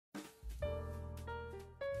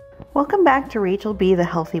Welcome back to Rachel B. the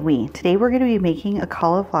Healthy We. Today we're going to be making a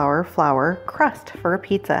cauliflower flour crust for a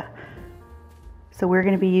pizza. So we're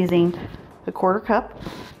going to be using a 1/4 cup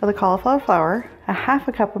of the cauliflower flour, a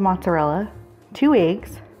 1/2 cup of mozzarella, 2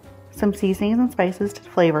 eggs, some seasonings and spices to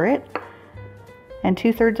flavor it, and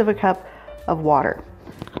 2/3 of a cup of water.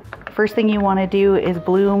 First thing you want to do is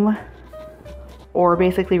bloom or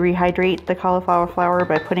basically rehydrate the cauliflower flour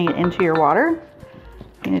by putting it into your water.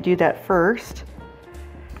 I'm going to do that first,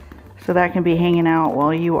 so that can be hanging out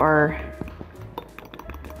while you are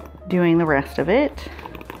doing the rest of it.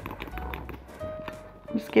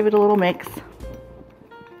 Just give it a little mix.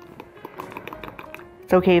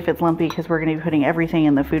 It's okay if it's lumpy because we're going to be putting everything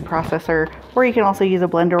in the food processor, or you can also use a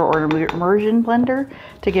blender or an immersion blender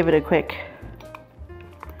to give it a quick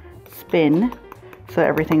spin so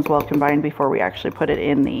everything's well combined before we actually put it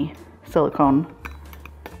in the silicone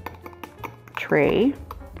tray.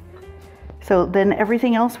 So then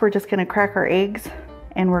everything else, we're just going to crack our eggs,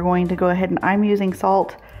 and we're going to go ahead, and I'm using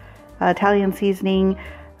salt, Italian seasoning,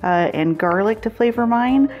 and garlic to flavor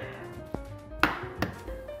mine,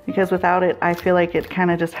 because without it I feel like it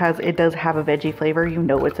kind of just has, it does have a veggie flavor. You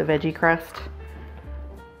know it's a veggie crust.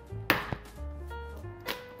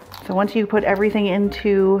 So once you put everything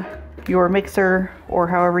into your mixer, or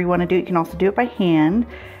however you want to do it, you can also do it by hand.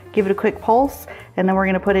 Give it a quick pulse, and then we're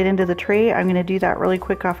going to put it into the tray. I'm going to do that really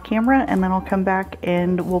quick off camera, and then I'll come back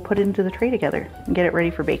and we'll put it into the tray together and get it ready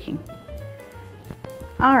for baking.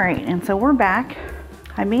 Alright, and so we're back.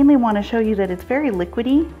 I mainly want to show you that it's very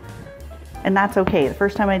liquidy, and that's okay. The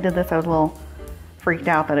first time I did this I was a little freaked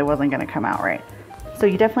out that it wasn't going to come out right. So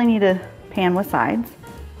you definitely need a pan with sides.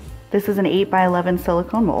 This is an 8x11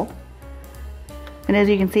 silicone mold. And as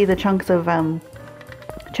you can see, the chunks of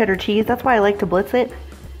cheddar cheese, that's why I like to blitz it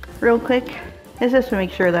real quick. It's just to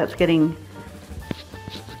make sure that's getting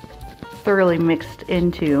thoroughly mixed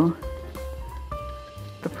into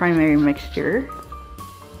the primary mixture.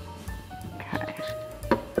 Okay.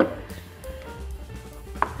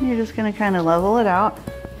 You're just going to kind of level it out.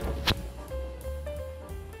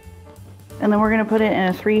 And then we're going to put it in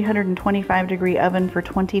a 325-degree oven for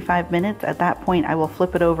 25 minutes. At that point, I will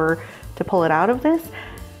flip it over to pull it out of this,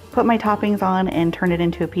 put my toppings on, and turn it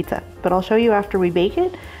into a pizza. But I'll show you after we bake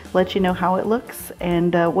it, let you know how it looks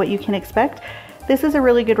and what you can expect. This is a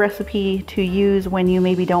really good recipe to use when you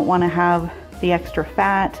maybe don't want to have the extra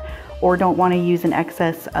fat, or don't want to use an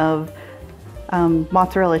excess of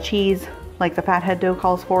mozzarella cheese like the fathead dough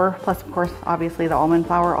calls for. Plus, of course, obviously the almond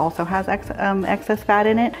flour also has excess fat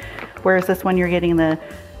in it, whereas this one you're getting the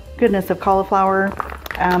goodness of cauliflower,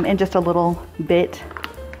 and just a little bit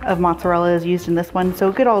of mozzarella is used in this one. So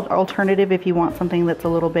a good alternative if you want something that's a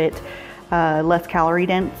little bit less calorie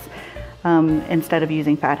dense, instead of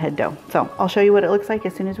using fathead dough. So I'll show you what it looks like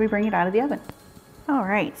as soon as we bring it out of the oven. All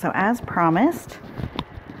right, so as promised,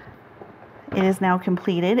 it is now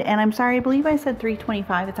completed, and I'm sorry, I believe I said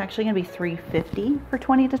 325. It's actually going to be 350 for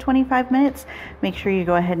 20 to 25 minutes. Make sure you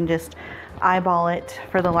go ahead and just eyeball it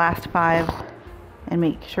for the last 5 and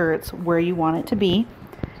make sure it's where you want it to be,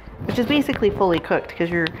 which is basically fully cooked, because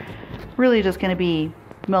you're really just going to be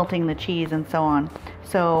melting the cheese and so on.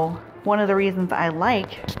 So one of the reasons I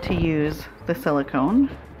like to use the silicone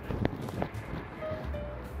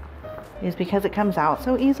is because it comes out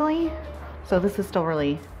so easily. So this is still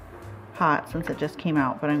really hot since it just came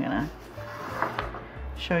out, but I'm gonna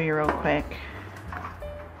show you real quick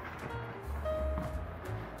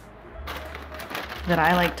that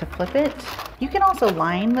I like to flip it. You can also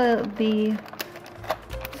line the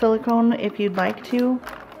silicone if you'd like to,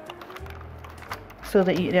 so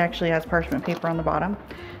that it actually has parchment paper on the bottom.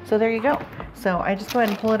 So there you go. So I just go ahead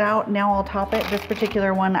and pull it out. Now I'll top it. This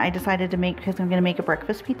particular one I decided to make because I'm going to make a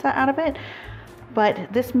breakfast pizza out of it.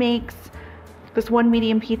 But this makes this one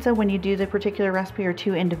medium pizza when you do the particular recipe, or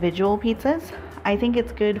 2 individual pizzas. I think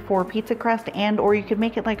it's good for pizza crust, and or you could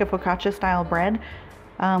make it like a focaccia style bread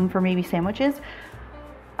for maybe sandwiches.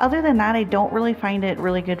 Other than that, I don't really find it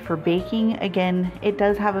really good for baking. Again, it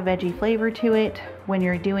does have a veggie flavor to it. When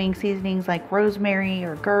you're doing seasonings like rosemary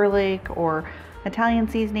or garlic or Italian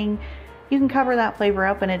seasoning, you can cover that flavor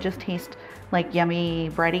up and it just tastes like yummy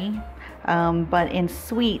bready. But in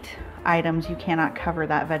sweet items, you cannot cover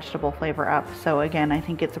that vegetable flavor up. So again, I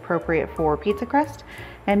think it's appropriate for pizza crust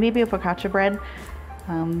and maybe a focaccia bread.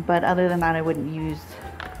 But other than that, I wouldn't use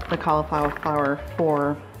the cauliflower flour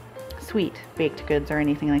for sweet baked goods or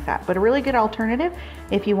anything like that. But a really good alternative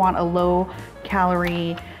if you want a low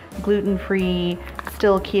calorie, gluten-free,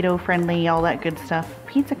 still keto friendly, all that good stuff,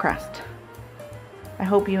 pizza crust. I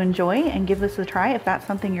hope you enjoy and give this a try if that's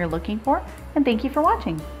something you're looking for, and thank you for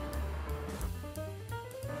watching.